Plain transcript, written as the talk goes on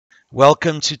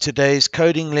Welcome to today's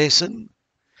coding lesson.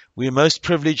 We are most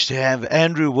privileged to have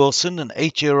Andrew Wilson, an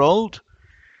 8-year-old.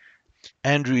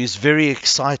 Andrew is very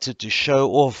excited to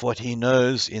show off what he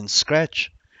knows in Scratch.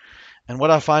 And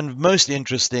what I find most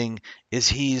interesting is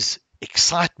his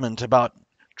excitement about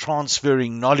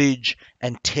transferring knowledge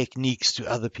and techniques to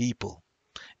other people.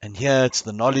 And here it's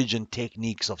the knowledge and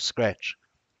techniques of Scratch.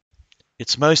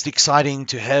 It's most exciting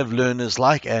to have learners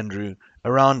like Andrew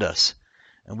around us.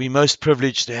 And we're most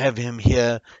privileged to have him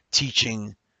here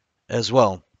teaching as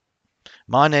well.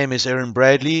 My name is Erin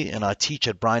Bradley, and I teach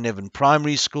at Bryneven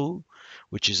Primary School,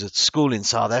 which is a school in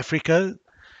South Africa.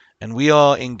 And we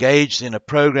are engaged in a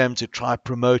program to try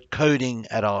promote coding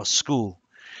at our school.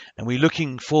 And we're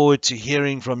looking forward to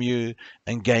hearing from you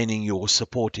and gaining your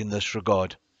support in this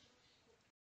regard.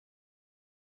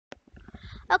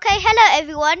 Okay, hello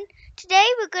everyone. Today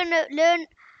we're going to learn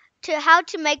how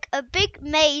to make a big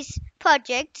maze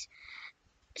project.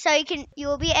 So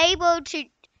you'll be able to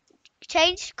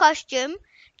change costume,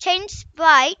 change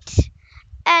sprite,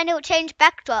 and it will change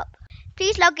backdrop.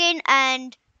 Please log in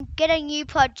and get a new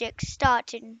project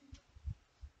started.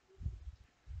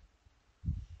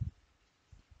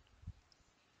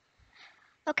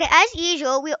 Okay, as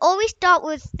usual, we always start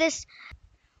with this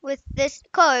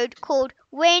code called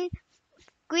when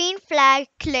green flag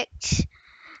clicked.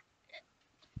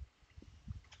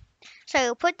 So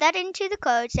we'll put that into the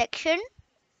code section.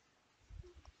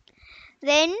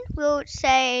 Then we'll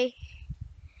say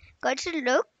go to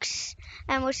looks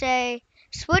and we'll say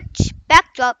switch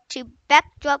backdrop to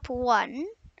backdrop 1.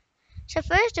 So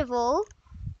first of all,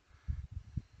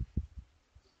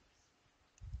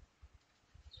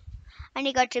 I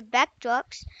need to go to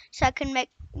backdrops so I can make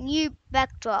new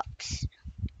backdrops.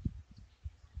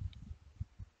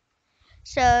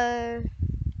 So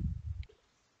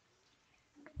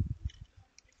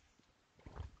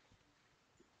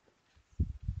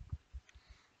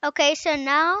okay, so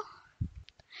now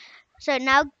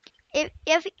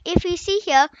if you see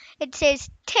here, it says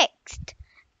text.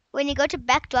 When you go to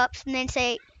backdrops and then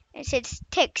it says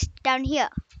text down here.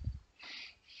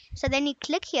 So then you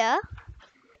click here.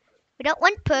 We don't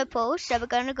want purple, so we're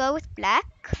going to go with black.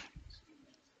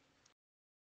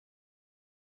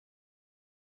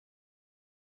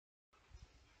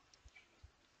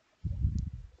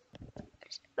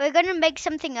 We're going to make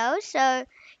something else. So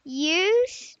you're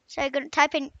going to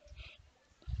type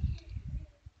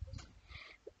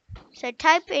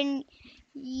in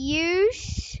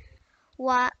use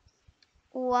one,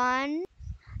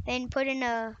 then put in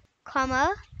a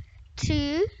comma,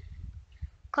 2,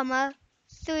 comma,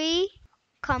 3,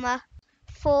 comma,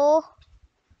 4,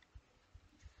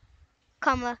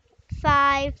 comma,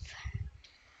 5,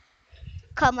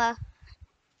 comma,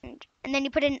 and then you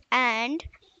put in and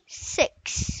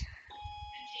 6.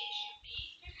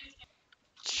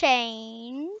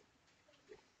 Change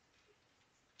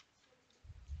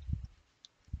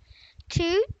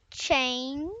to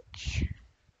change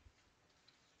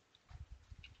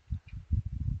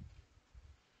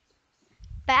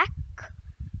back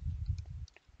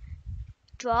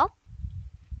drop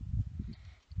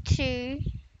to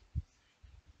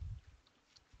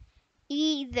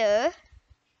either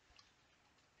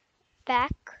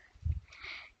back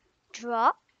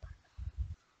drop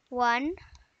 1,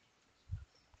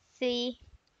 3,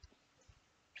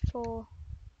 4.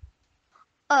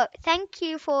 Oh, thank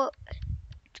you for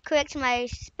correcting my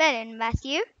spelling,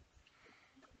 Matthew.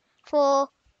 4,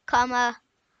 comma,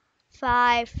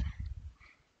 5,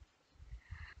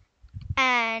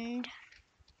 and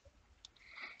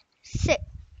 6.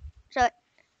 So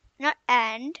not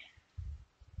and,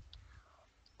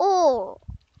 or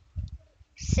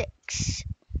 6.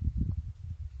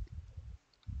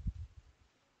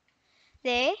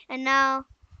 There, and now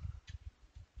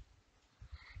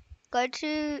go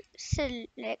to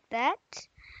select that.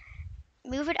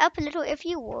 Move it up a little if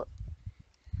you would.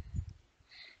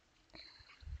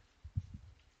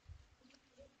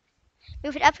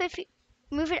 Move it up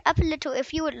a little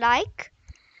if you would like.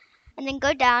 And then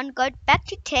go down, go back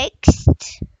to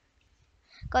text.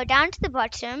 Go down to the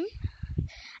bottom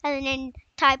and then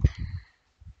type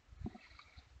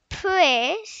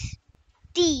press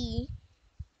D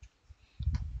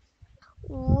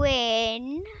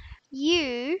when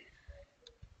you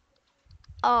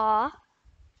are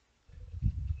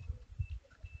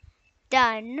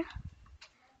done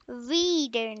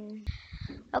reading.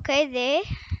 Okay, there.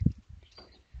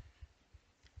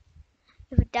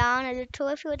 Move it down a little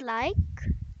if you would like.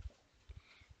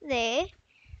 There.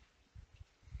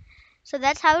 So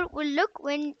that's how it will look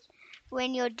when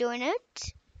you're doing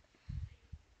it.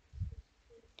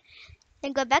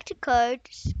 Then go back to code,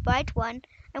 sprite 1,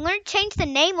 I'm going to change the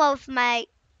name of my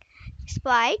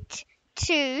sprite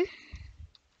to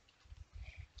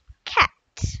cat.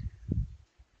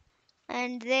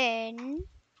 And then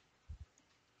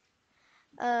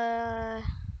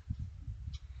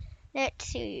let's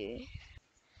see.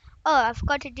 Oh, I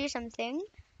forgot to do something.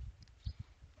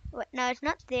 What? No, it's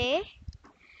not there.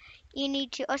 You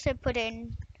need to also put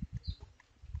in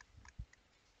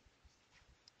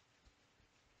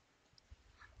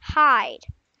hide.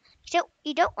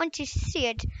 You don't want to see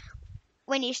it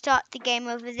when you start the game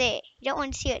over there. You don't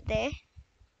want to see it there.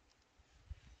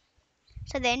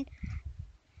 So then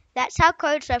that's our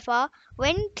code so far.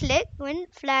 When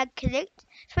flag clicked,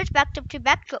 switch backdrop to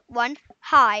backdrop 1,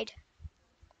 hide.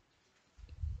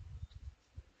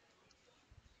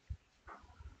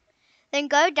 Then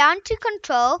go down to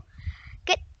control,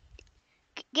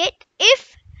 get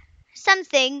if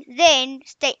something, then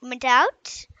statement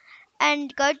out,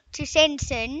 and go to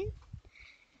sensing.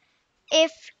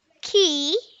 If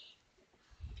key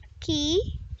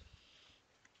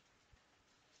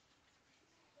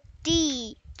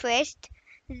D pressed,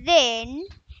 then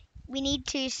we need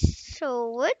to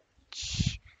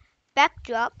switch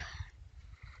backdrop.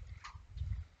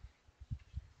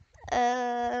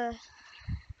 Now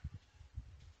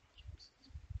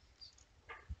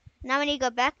we need to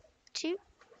go back to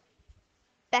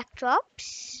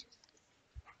backdrops.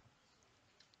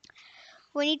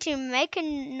 We need to make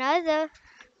another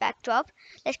backdrop.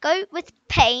 Let's go with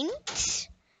paint.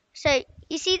 So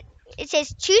you see it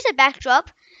says choose a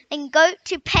backdrop and go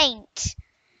to paint.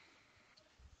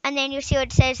 And then you'll see what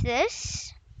it says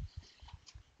this.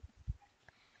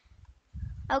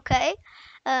 Okay.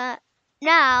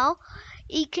 Now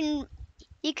you can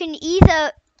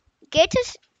either get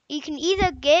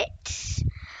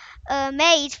a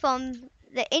maze from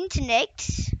the internet.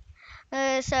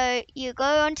 So you go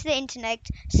onto the internet,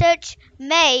 search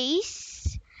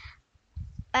maze,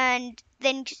 and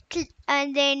then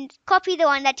copy the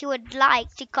one that you would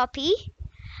like to copy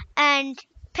and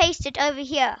paste it over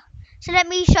here. So let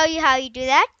me show you how you do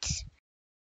that.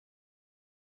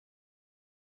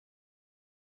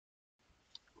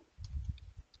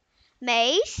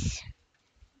 Maze,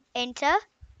 enter,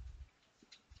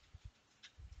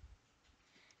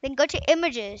 then go to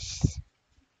images.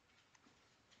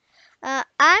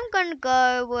 I'm gonna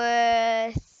go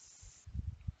with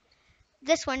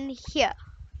this one here.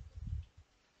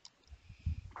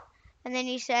 And then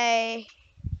you say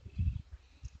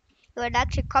you would like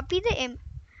to copy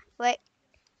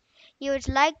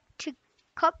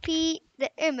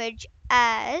the image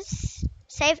as,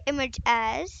 save image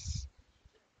as.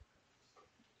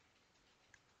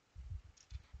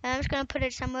 And I'm just gonna put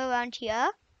it somewhere around here.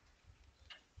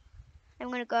 I'm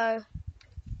gonna go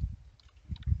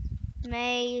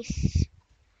maze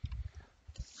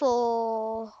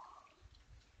for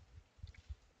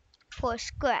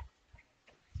scrap.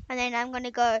 And then I'm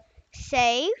gonna go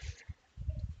save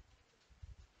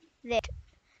that.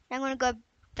 I'm gonna go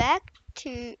back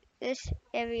to this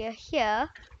area here.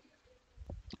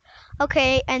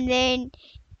 Okay, and then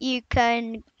you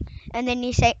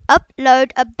say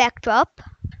upload a backdrop.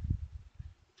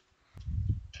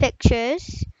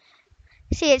 Pictures.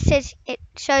 See, it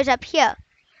shows up here.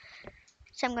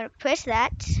 So I'm gonna press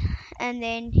that, and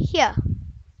then here.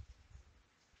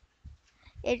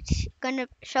 It's gonna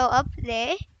show up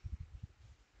there.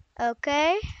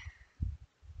 Okay.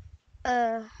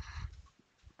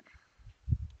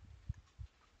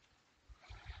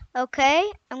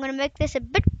 Okay, I'm gonna make this a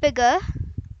bit bigger.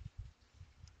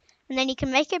 And then you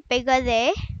can make it bigger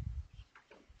there.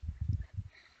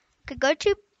 Could go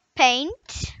to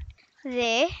paint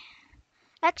there.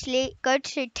 Actually, go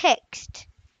to text.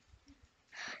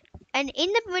 And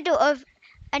in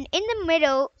the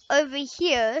middle over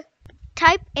here,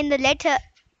 type in the letter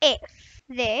F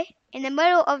there, in the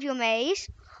middle of your maze,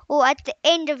 or at the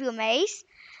end of your maze.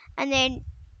 And then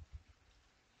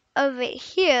over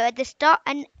here at the start,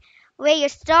 and where your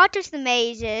start of the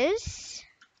maze is,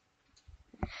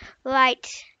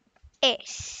 write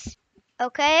S.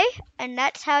 Okay, and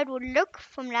that's how it will look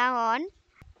from now on.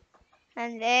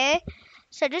 And there,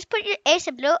 so just put your S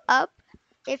a blow up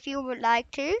if you would like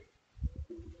to.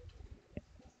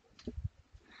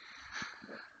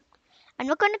 I'm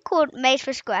not going to call it maze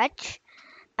for scratch.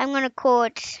 I'm going to call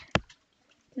it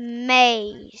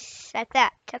maze, like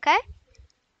that, okay?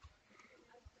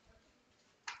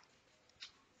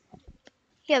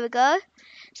 Here we go.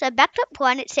 So backdrop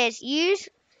 1, it says use,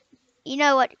 you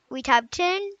know what we typed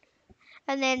in,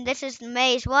 and then this is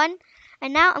maze 1.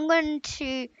 And now I'm going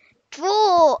to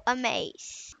draw a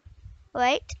maze.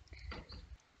 Wait.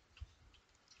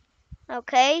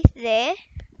 Okay, there.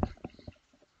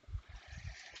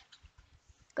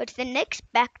 Go to the next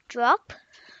backdrop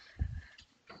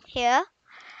here,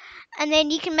 and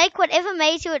then you can make whatever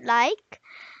maze you would like,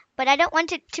 but I don't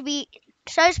want it to be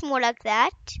so small like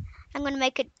that. I'm going to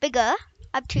make it bigger,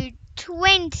 up to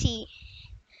 20.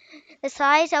 The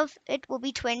size of it will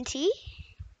be 20.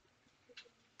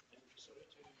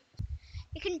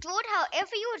 You can draw it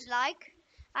however you would like.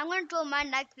 I'm going to draw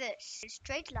mine like this.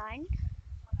 Straight line.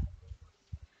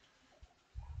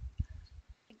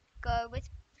 Go with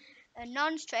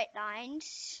non-straight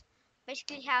lines.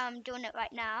 Basically how I'm doing it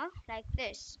right now, like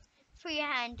this.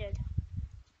 Free-handed.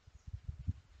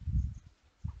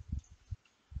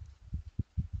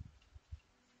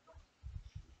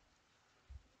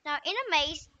 Now in a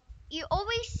maze, you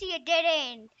always see a dead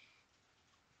end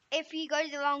if you go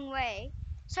the wrong way.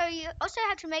 So you also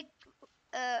have to make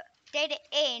dead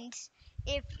ends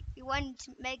if you want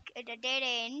to make it a dead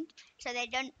end, so they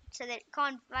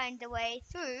can't find the way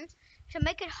through. So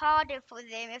make it harder for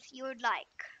them if you would like.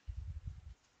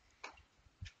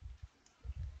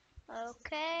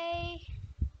 Okay.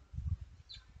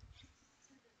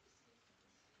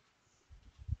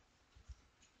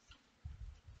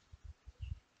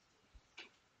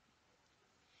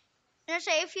 Now,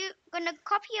 so if you're gonna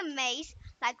copy a maze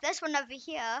like this one over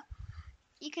here,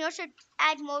 you can also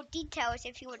add more details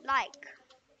if you would like.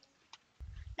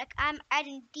 Like I'm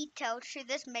adding details to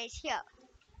this maze here.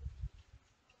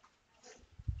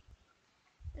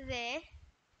 There.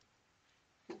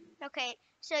 Okay,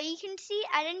 so you can see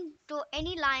I didn't draw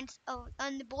any lines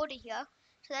on the border here.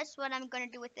 So that's what I'm going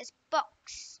to do with this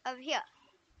box over here.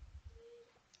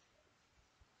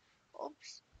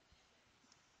 Oops.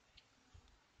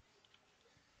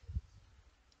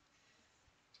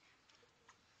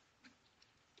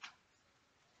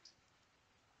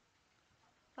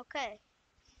 Okay.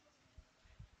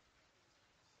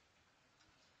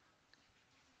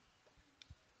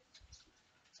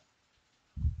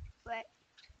 Right.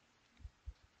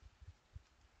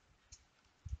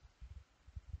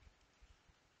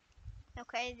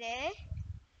 Okay, there.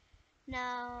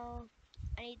 Now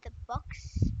I need the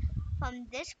box from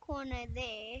this corner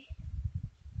there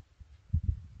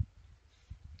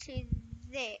to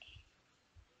there.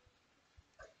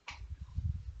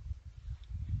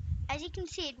 As you can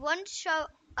see, it won't show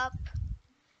up.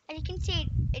 As you can see,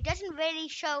 it doesn't really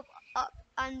show up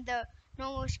on the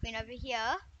normal screen over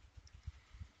here.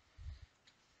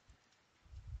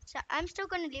 So I'm still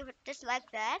going to leave it just like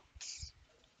that.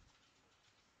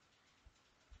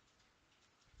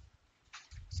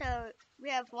 So we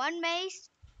have one maze,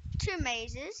 two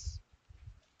mazes,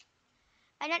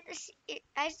 and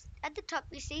at the top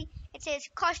you see it says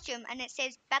costume and it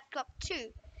says backdrop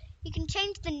 2. You can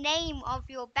change the name of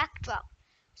your backdrop.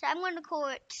 So I'm going to call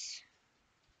it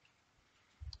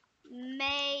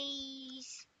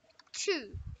maze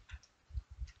 2.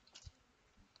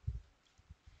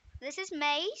 This is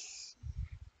maze.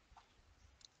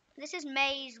 This is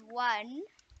maze 1.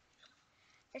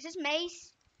 This is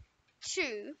maze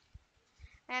 2.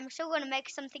 And I'm still going to make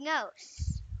something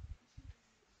else.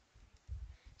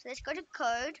 So let's go to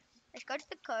code. Let's go to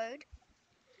the code.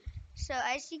 So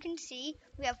as you can see,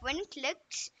 we have when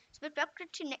clicked, switch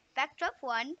backdrop to backdrop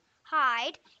 1,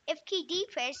 hide. If key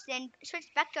depressed, then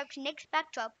switch backdrop to next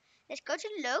backdrop. Let's go to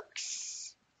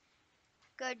looks,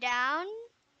 go down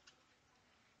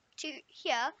to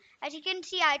here. As you can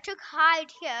see, I took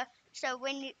hide here. So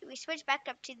when we switch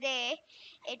backdrop to there,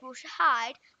 it will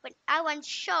hide. But I want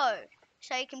show,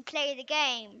 so you can play the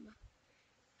game.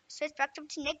 Switch backdrop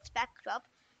to next backdrop,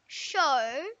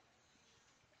 show.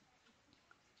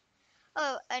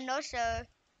 Oh, and also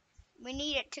we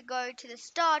need it to go to the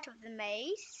start of the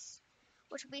maze,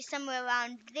 which will be somewhere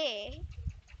around there,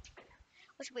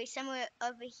 which will be somewhere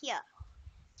over here.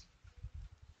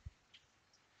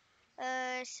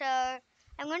 So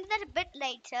I'm going to do that a bit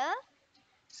later.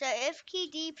 So if key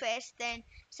D pressed, then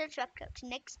switch backdrop to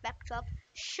next backdrop,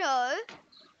 show.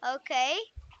 Okay,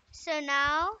 so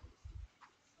now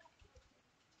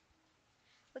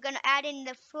we're going to add in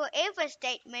the forever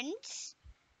statements,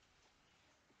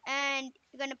 and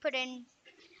you're going to put in,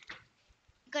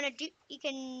 you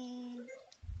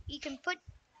can put,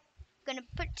 going to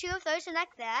put 2 of those in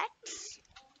like that.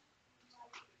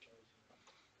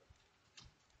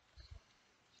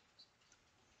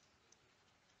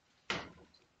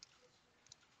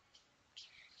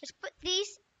 Just put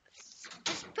these,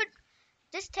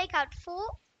 just take out 4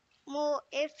 more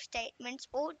if statements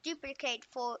or duplicate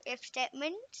 4 if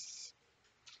statements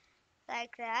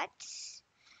like that.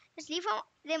 Just leave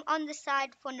them on the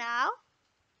side for now,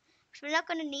 because we're not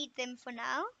going to need them for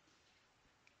now.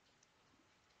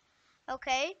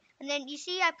 Okay, and then you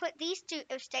see I put these 2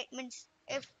 if statements,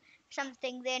 if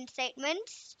something then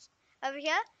statements over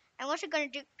here. I'm also going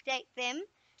to duplicate them,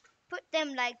 put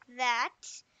them like that,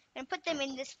 and put them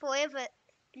in this forever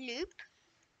loop.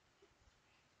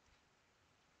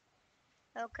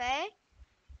 Okay,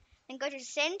 and go to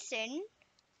sensing.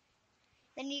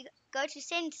 Then you go to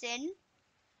sensing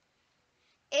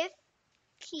if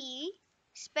key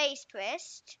space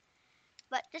pressed,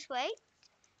 but this way,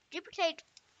 duplicate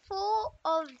 4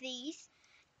 of these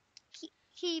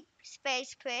key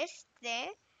space pressed there.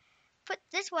 Put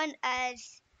this one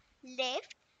as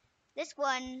left, this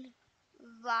one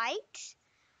right,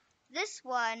 this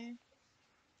one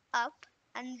up,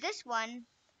 and this one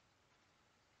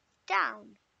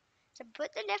down. So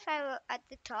put the left arrow at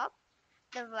the top,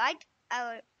 the right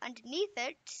arrow underneath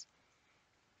it,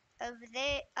 over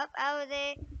there, up arrow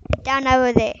there, and down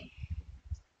arrow there.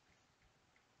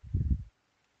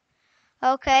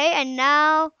 Okay, and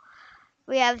now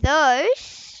we have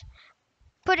those.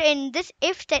 Put in this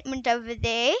if statement over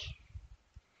there,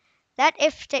 that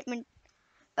if statement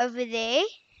over there.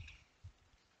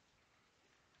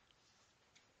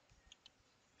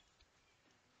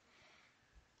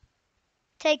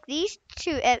 Take these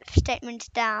 2 if statements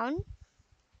down.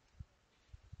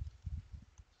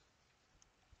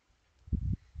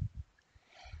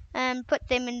 And put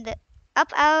them in the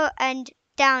up arrow and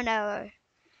down arrow.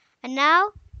 And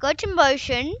now go to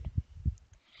motion.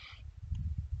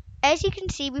 As you can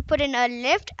see, we put in a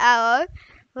left arrow,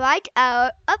 right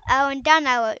arrow, up arrow, and down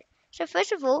arrow. So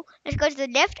first of all, let's go to the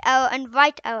left arrow and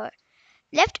right arrow.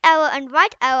 Left arrow and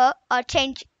right arrow are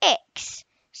change X.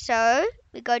 So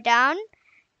we go down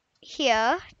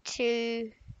here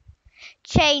to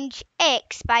change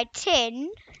X by 10.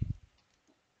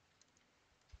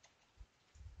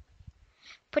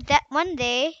 Put that one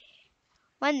there,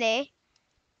 and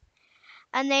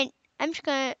then I'm just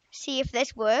gonna see if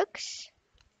this works.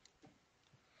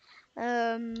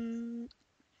 There.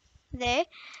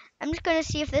 I'm just gonna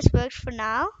see if this works for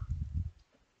now.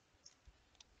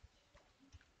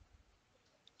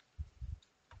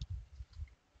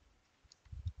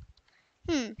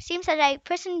 Seems that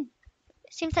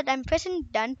I'm pressing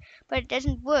done, but it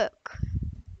doesn't work.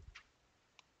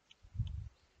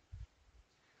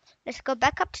 Let's go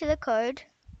back up to the code.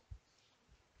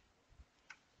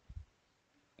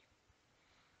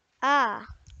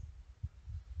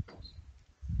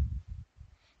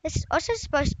 This is also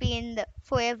supposed to be in the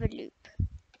forever loop.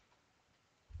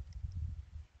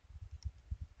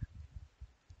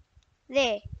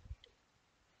 There.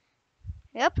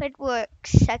 Yep, it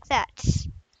works like that.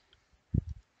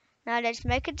 Now let's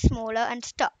make it smaller and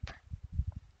stop.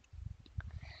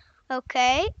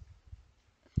 Okay.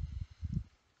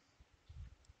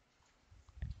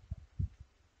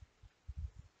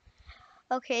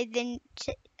 Okay, then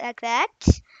like that.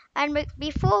 And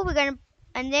before then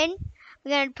we're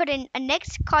gonna put in a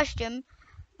next costume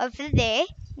over there,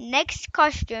 next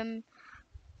costume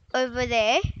over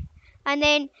there, and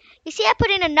then you see I put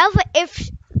in another if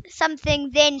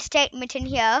something then statement in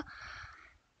here.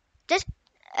 Just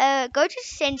go to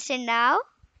sensing now,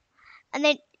 and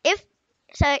then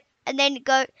and then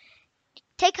go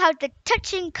take out the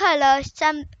touching color,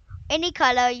 any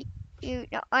color you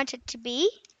want it to be.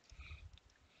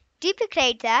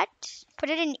 Duplicate that,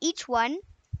 put it in each one.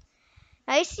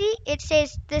 Now you see it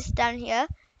says this down here.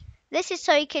 This is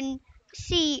so you can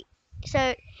see.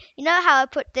 So you know how I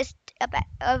put this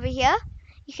over here.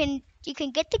 You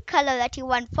can get the color that you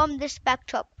want from this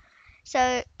backdrop.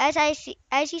 So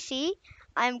as you see,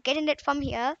 I'm getting it from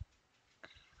here,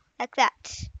 like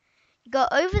that. You go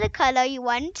over the color you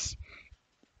want,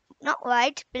 not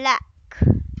white, black.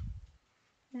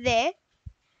 There.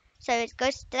 So it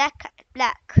goes to that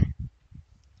black.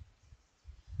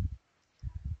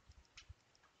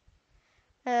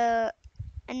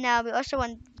 And now we also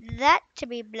want that to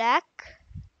be black,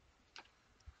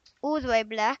 all the way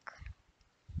black.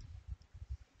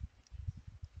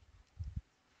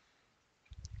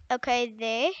 Okay,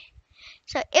 there.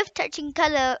 So if touching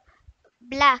color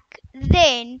black,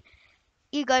 then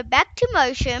you go back to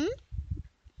motion,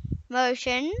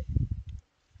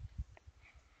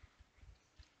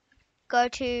 go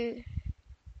to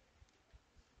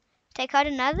take out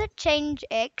another change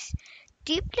X,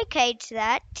 duplicate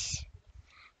that,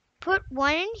 put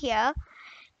one in here.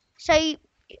 So you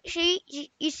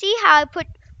see how I put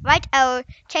right arrow,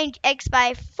 change X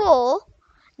by 4.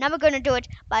 Now we're going to do it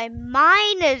by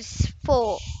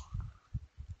 -4.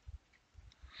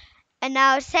 And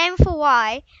now same for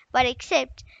Y, but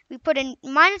except we put in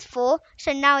 -4.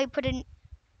 So now we put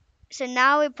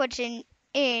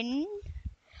in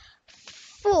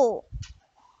 4.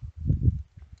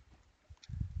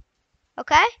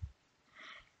 Okay?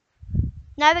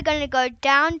 Now we're going to go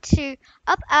down to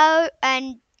up arrow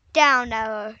and down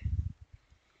arrow.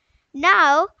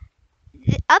 Now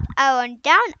the up arrow and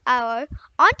down arrow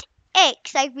aren't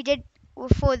X like we did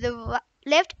for the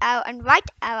left arrow and right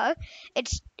arrow.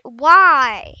 It's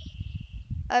Y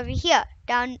over here,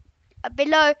 down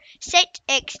below. Set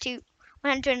X to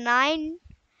 109.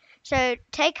 So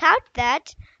take out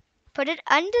that, put it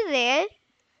under there,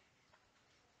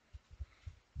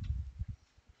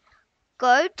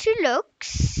 go to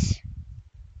looks,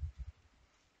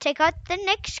 take out the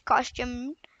next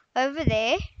costume over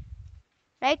there,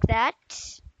 like that.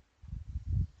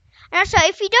 And also,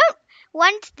 if you don't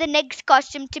want the next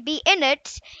costume to be in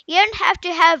it, you don't have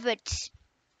to have it.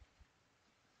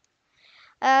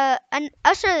 And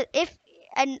also,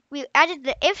 we added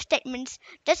the if statements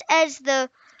just as the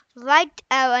right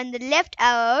arrow and the left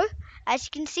arrow, as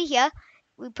you can see here,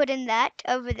 we put in that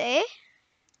over there.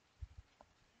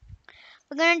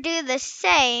 We're going to do the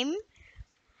same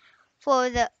for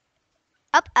the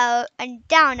up arrow and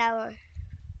down arrow.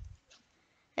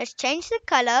 Let's change the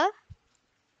color.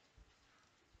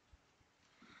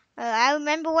 I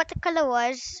remember what the color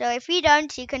was, so if you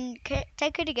don't, you can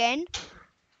take it again.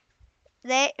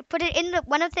 There, put it in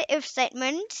one of the if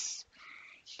statements.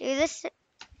 Do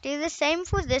the same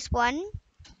for this one.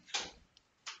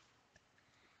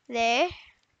 There.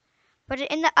 Put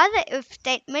it in the other if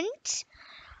statement.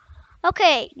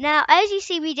 Okay, now as you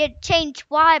see, we did change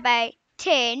Y by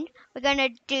 10.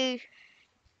 You're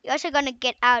also gonna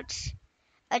get out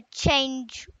a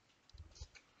change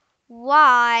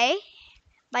Y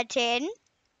by 10,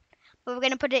 but we're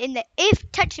gonna put it in the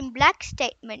if touching black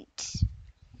statement.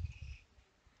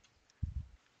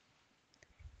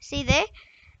 See there?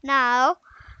 Now,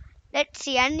 let's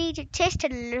see, I need to test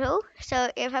it a little.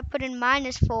 So if I put in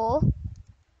 -4,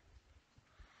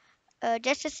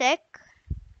 just a sec.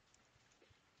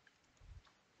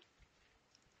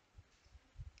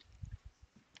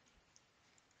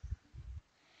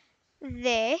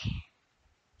 There.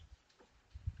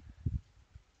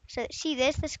 So see,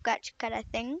 there's the scratch cut, I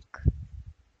think.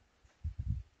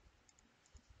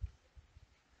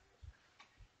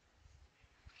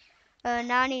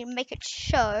 Now I need to make it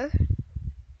show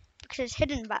because it's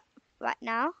hidden right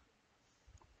now.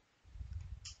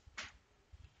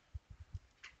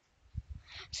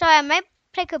 So I might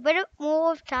take a bit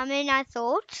more of time than I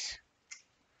thought.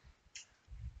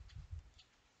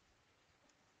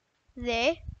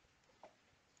 There.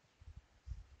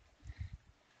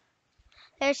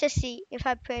 Let's just see if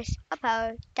I press up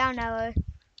arrow, down arrow.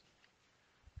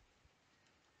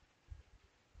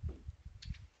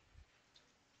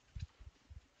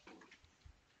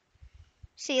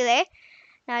 See there?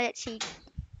 Now let's see.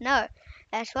 No,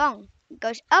 that's wrong. It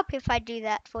goes up if I do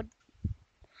that for...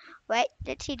 Wait,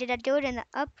 let's see, did I do it in the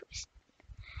up?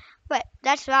 Wait,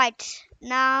 that's right.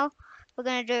 Now we're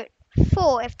going to do it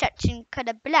 4 if touching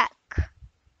color black.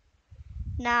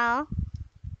 Now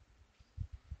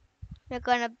we're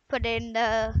going to put in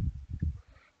the...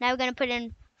 Now we're going to put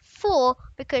in 4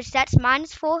 because that's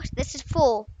 -4. This is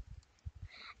 4.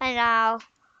 And now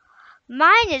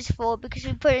 -4 because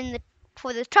we put in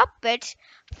for the top bit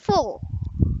 4.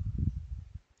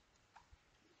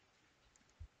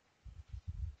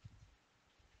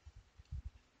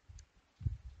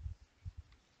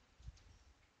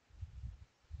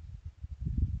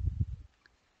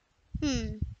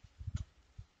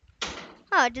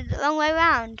 Oh, I did it the wrong way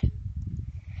around.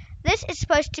 This is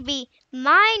supposed to be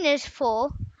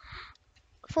 -4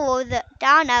 for the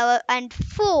down arrow and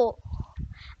 4.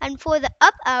 And for the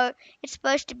up arrow, it's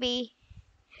supposed to be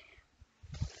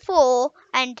 4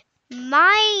 and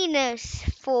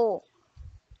 -4.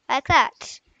 Like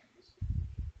that.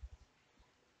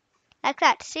 Like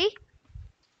that, see?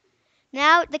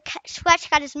 Now the scratch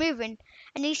card is moving.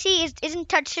 And you see it isn't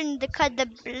touching the color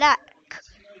black.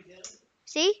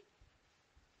 See?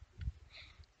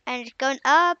 And it's going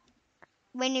up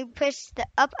when you press the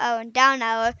up arrow and down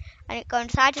arrow. And it's going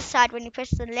side to side when you press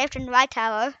the left and right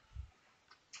arrow.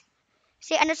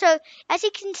 See, and also, as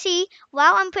you can see,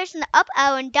 while I'm pressing the up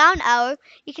arrow and down arrow,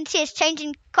 you can see it's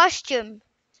changing costume.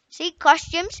 See,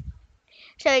 costumes.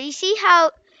 So you see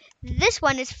how this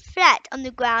one is flat on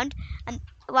the ground, and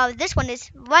while this one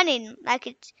is running like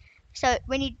it's. So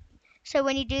when you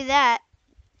do that,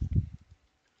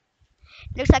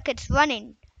 it looks like it's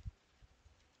running.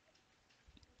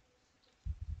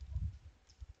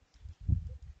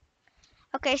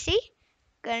 Okay, see?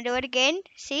 Gonna do it again.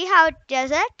 See how it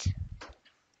does it?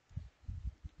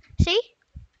 See?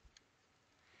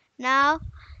 Now,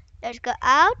 let's go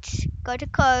out, go to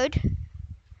code.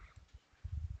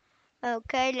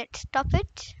 Okay, let's stop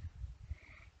it.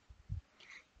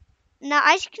 now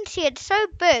as you can see, it's so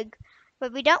big,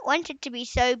 but we don't want it to be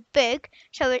so big,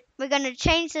 so we're going to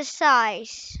change the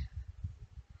size.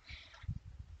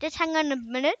 Just hang on a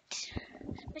minute.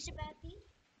 Mr. Bappy,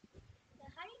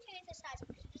 how do you change the size?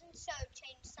 Because it doesn't show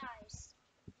change size.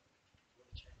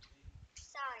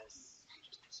 Size.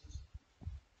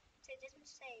 So it doesn't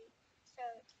say, so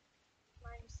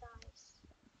minus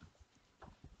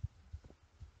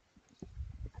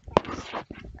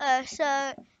size.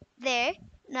 So there.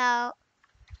 Now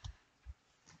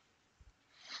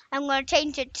I'm going to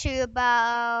change it to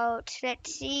about,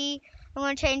 let's see, I'm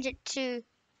going to change it to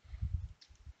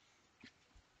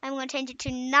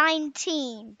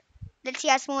 19. Let's see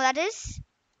how small that is.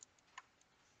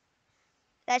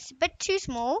 That's a bit too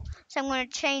small, so I'm going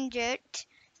to change it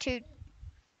to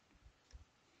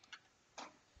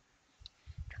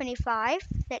 25.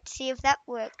 Let's see if that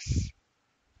works.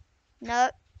 No.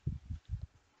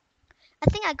 I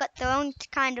think I got the wrong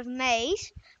kind of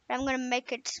maze, but I'm going to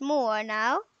make it smaller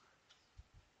now.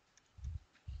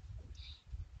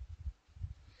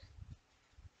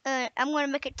 I'm going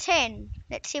to make it 10.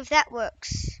 Let's see if that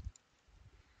works.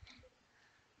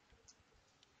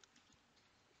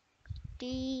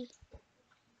 D.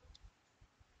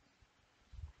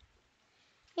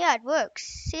 Yeah, it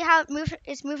works. See how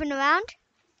it's moving around?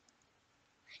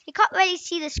 You can't really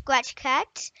see the scratch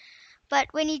cat, but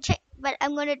but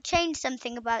I'm going to change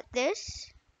something about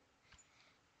this.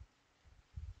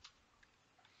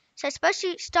 So it's supposed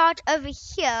to start over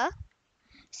here.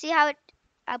 See how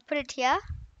I'll put it here.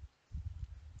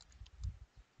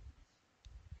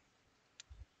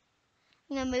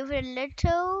 I'm going to move it a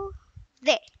little.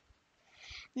 There.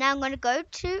 Now I'm going to go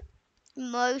to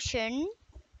motion.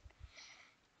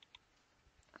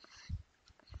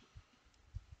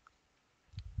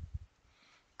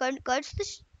 Go to the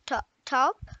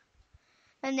top.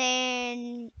 And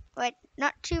then, wait,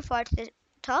 not too far to the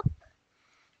top.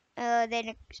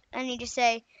 Then I need to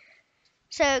say,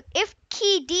 so if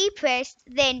key D pressed,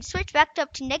 then switch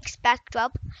backdrop to next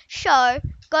backdrop. Show,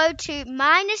 go to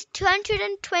minus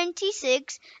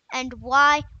 226 and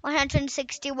Y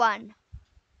 161.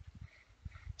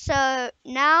 So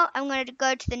now I'm going to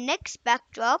go to the next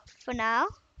backdrop for now.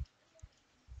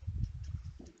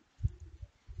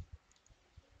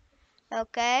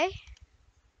 Okay.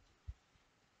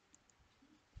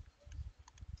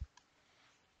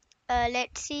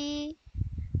 Let's see.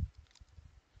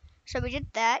 So we did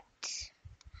that.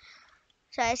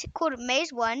 So I called it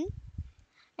maze 1. And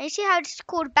you see how it's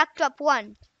called backdrop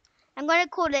 1. I'm going to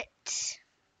call it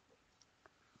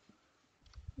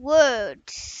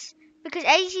words. Because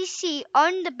as you see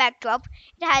on the backdrop,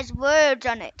 it has words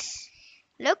on it.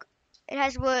 Look, it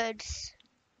has words.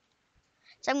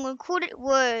 So I'm going to call it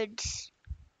words.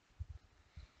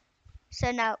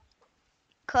 So now,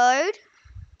 code.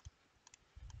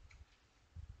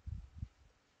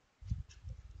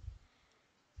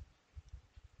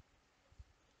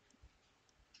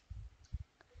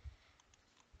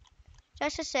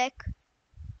 Just a sec.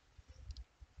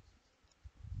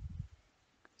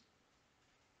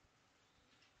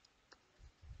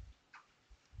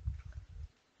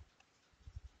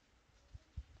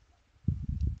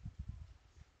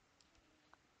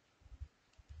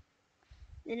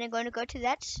 Then I'm going to go to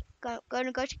that. Going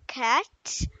to go to cat.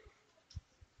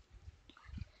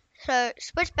 So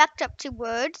switch back up to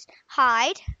words.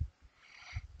 Hide.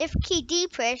 If key D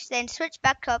pressed, then switch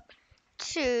back up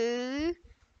to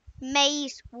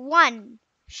maze 1.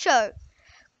 Show.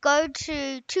 Go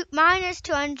to minus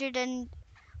 200 and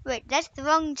wait, that's the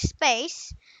wrong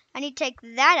space. I need to take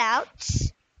that out.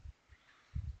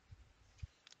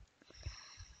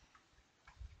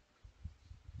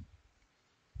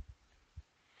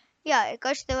 Yeah, it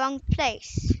goes to the wrong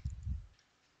place.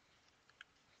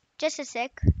 Just a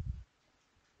sec.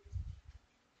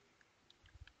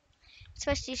 It's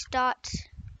supposed to start.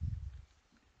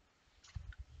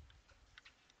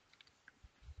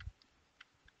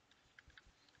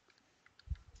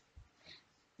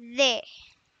 There.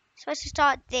 It's supposed to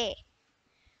start there.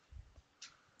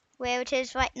 Where it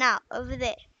is right now, over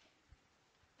there.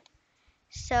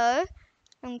 So,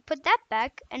 I'm going to put that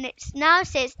back, and it now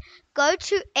says go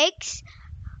to X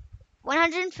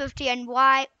 150 and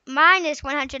Y minus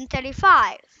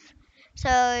 135.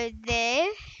 So there.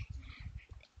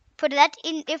 Put that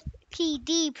in if key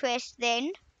D pressed,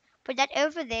 then put that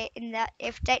over there in the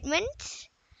if statement.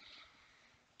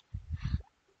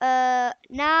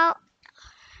 Now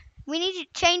we need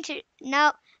to change it.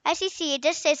 Now, as you see, it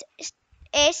just says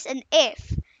S and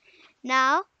F.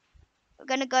 Now we're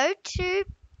gonna go to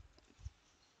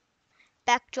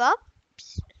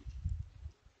backdrops.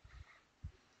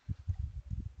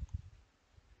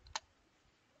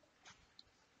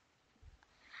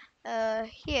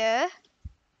 here,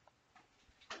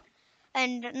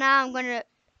 and now I'm gonna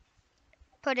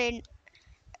put in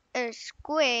a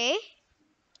square.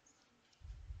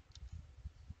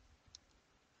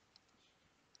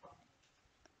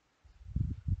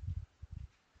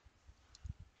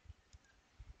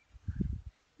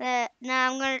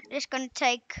 Now I'm just gonna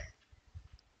take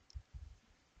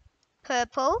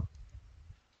purple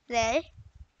there,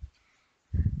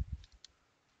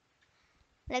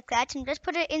 like that, and just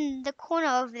put it in the corner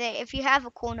over there if you have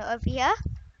a corner over here,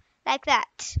 like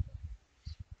that.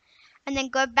 And then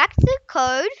go back to the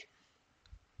code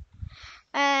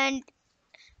and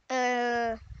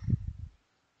go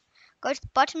to the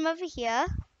bottom over here,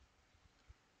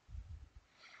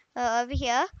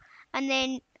 and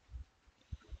then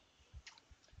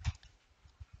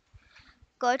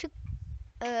go to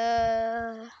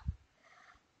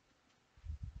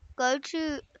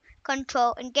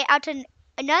control and get out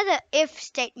another if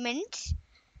statement,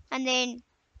 and then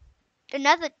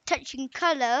another touching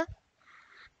color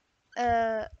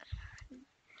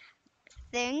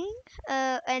thing,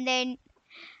 and then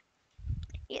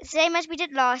same as we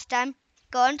did last time,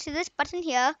 go onto this button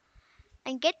here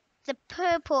and get the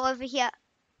purple over here,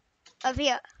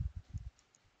 there.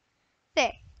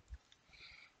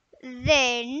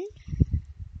 Then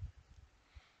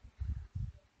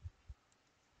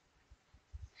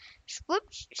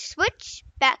switch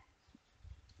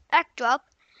backdrop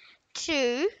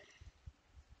to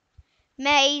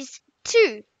maze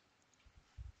 2.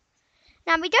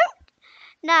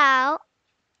 Now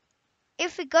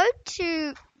if we go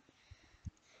to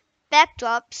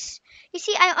backdrops, you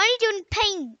see I'm only doing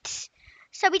paint,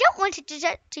 so we don't want it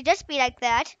to just be like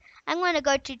that. I'm going to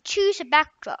go to choose a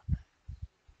backdrop.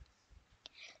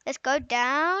 Let's go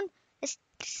down.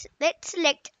 Let's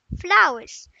select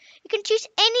flowers. You can choose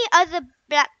any other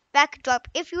backdrop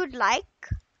if you would like.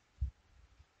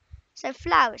 So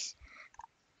flowers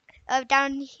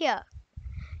down here.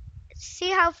 See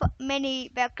how many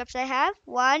backdrops I have?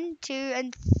 1, 2,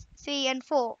 and 3, and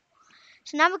 4.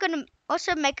 So now we're going to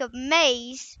also make a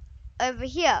maze over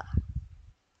here.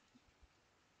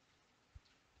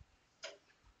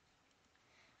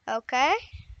 Okay.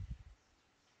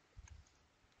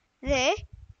 There.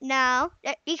 Now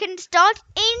you can start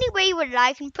any way you would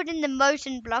like and put in the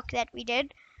motion block that we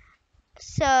did.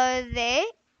 So there.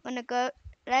 I'm gonna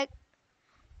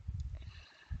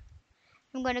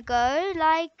go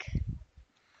like,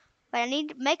 but I need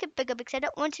to make it bigger because I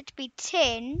don't want it to be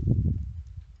 10.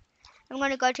 I'm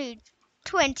gonna go to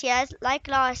 20 as like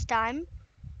last time,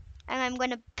 and I'm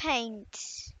gonna paint.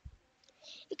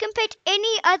 You can paint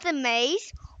any other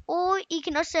maze, or you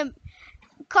can also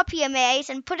copy a maze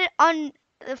and put it on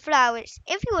the flowers.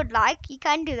 If you would like, you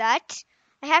can do that.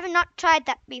 I have not tried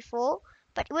that before,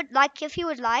 but if you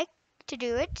would like to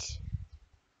do it,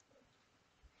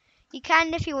 you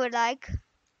can if you would like.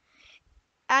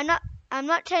 I'm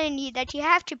not telling you that you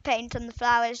have to paint on the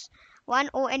flowers one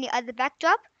or any other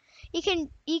backdrop. You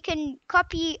can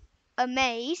copy a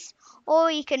maze, or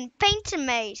you can paint a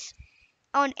maze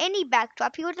on any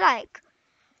backdrop you would like.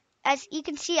 As you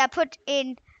can see, I put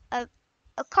in a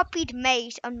copied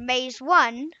maze on maze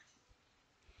 1.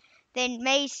 Then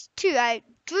maze 2, I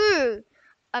drew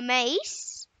a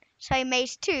maze. So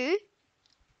maze 2.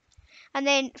 And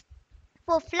then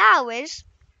for flowers,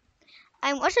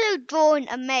 I'm also drawing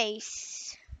a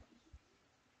maze.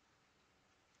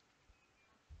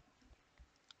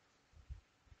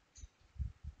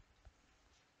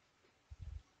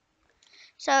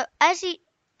 So as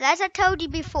I told you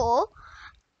before,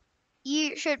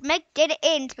 you should make dead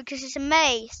ends because it's a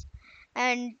maze,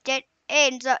 and dead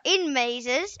ends are in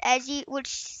mazes, as you would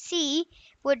see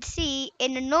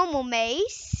in a normal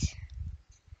maze,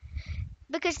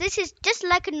 because this is just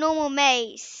like a normal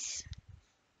maze,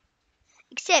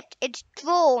 except it's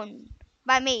drawn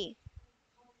by me.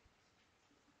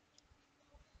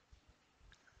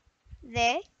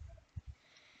 There.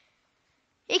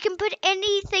 You can put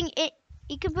anything in.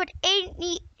 You can put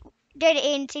any dead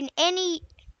ends in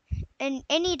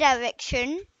any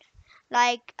direction.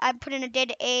 Like I'm putting a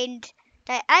dead end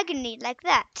diagonally like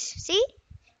that. See?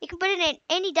 You can put it in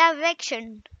any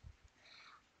direction.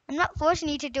 I'm not forcing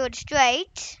you to do it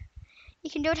straight. You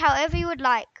can do it however you would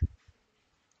like.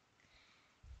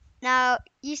 Now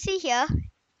you see here.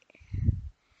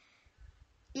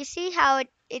 You see how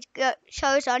it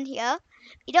shows on here.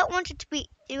 You don't want it to be.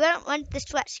 You don't want the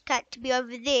scratch cut to be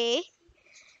over there.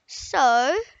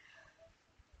 So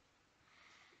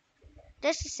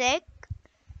just a sec.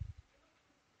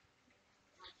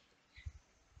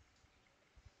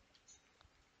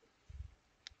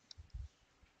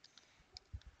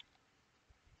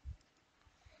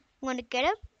 I'm going to get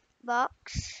a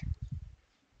box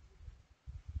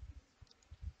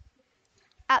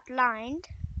outlined.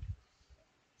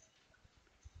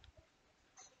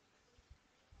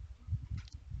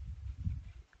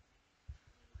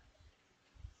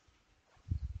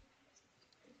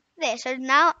 There, so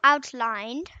now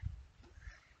outlined.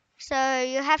 So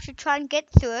you have to try and get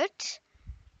through it.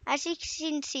 As you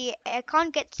can see, I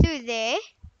can't get through there.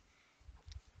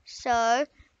 So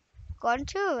go on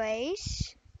to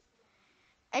erase.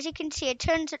 As you can see, it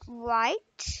turns it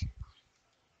white.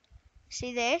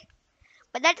 See there?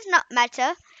 But that does not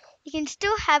matter. You can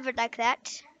still have it like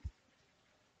that.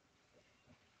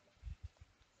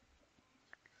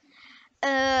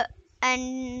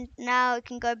 And now we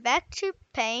can go back to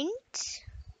paint.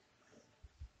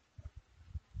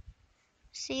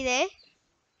 See there?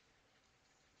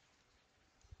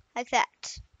 Like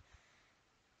that.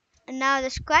 And now the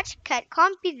scratch cat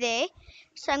can't be there,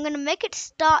 so I'm going to make it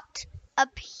start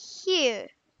up here.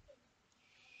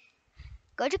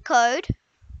 Go to code.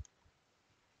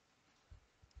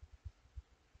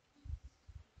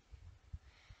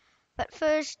 But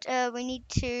first we need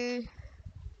to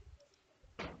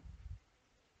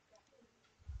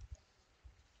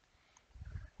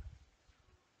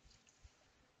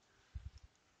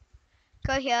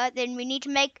go here. Then we need to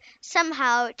make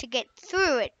somehow to get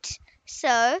through it. So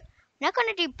we're not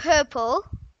going to do purple.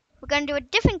 We're going to do a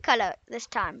different color this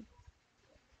time.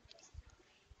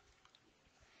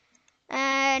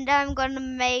 And I'm going to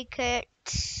make it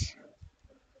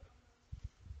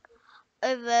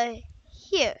over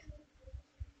here.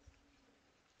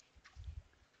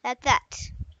 Like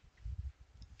that.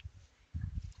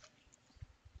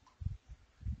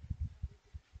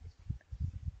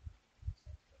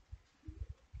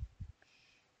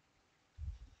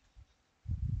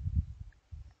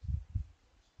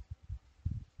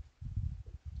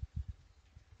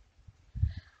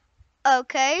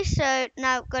 Okay, so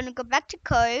now I'm going to go back to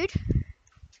code.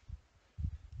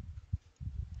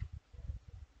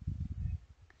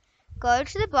 Go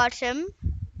to the bottom.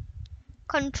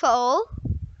 Control.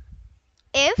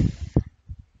 If.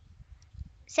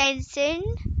 Sensing.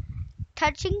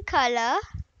 Touching color.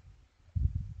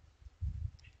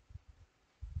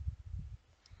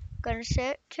 Gonna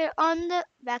set it on the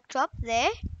backdrop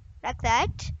there. Like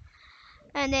that.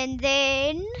 And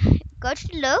then go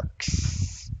to looks.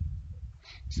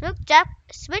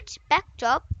 Switch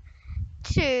backdrop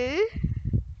to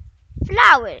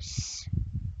flowers.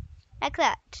 Like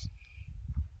that.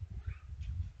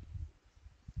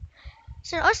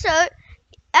 So also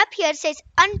up here it says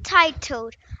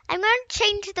untitled. I'm going to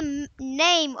change the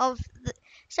name of the.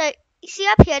 So you see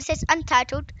up here it says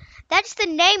untitled. That's the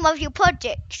name of your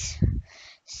project.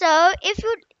 So if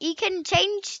you can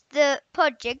change the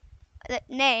project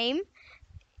name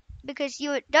because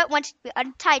you don't want it to be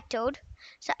untitled.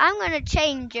 So I'm going to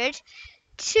change it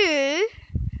to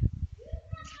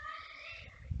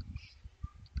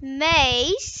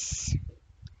Maze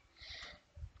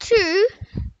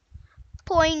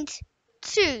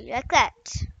 2.2, like that.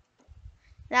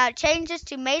 Now change this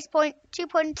to Maze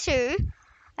 2.2,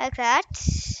 like that.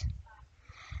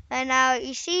 And now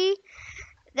you see,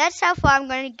 that's how far I'm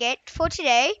going to get for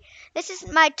today. This is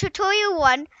my tutorial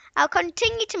 1. I'll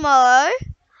continue tomorrow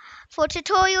for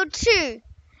tutorial 2.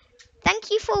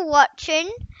 Thank you for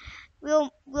watching.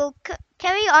 We'll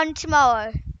carry on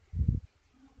tomorrow.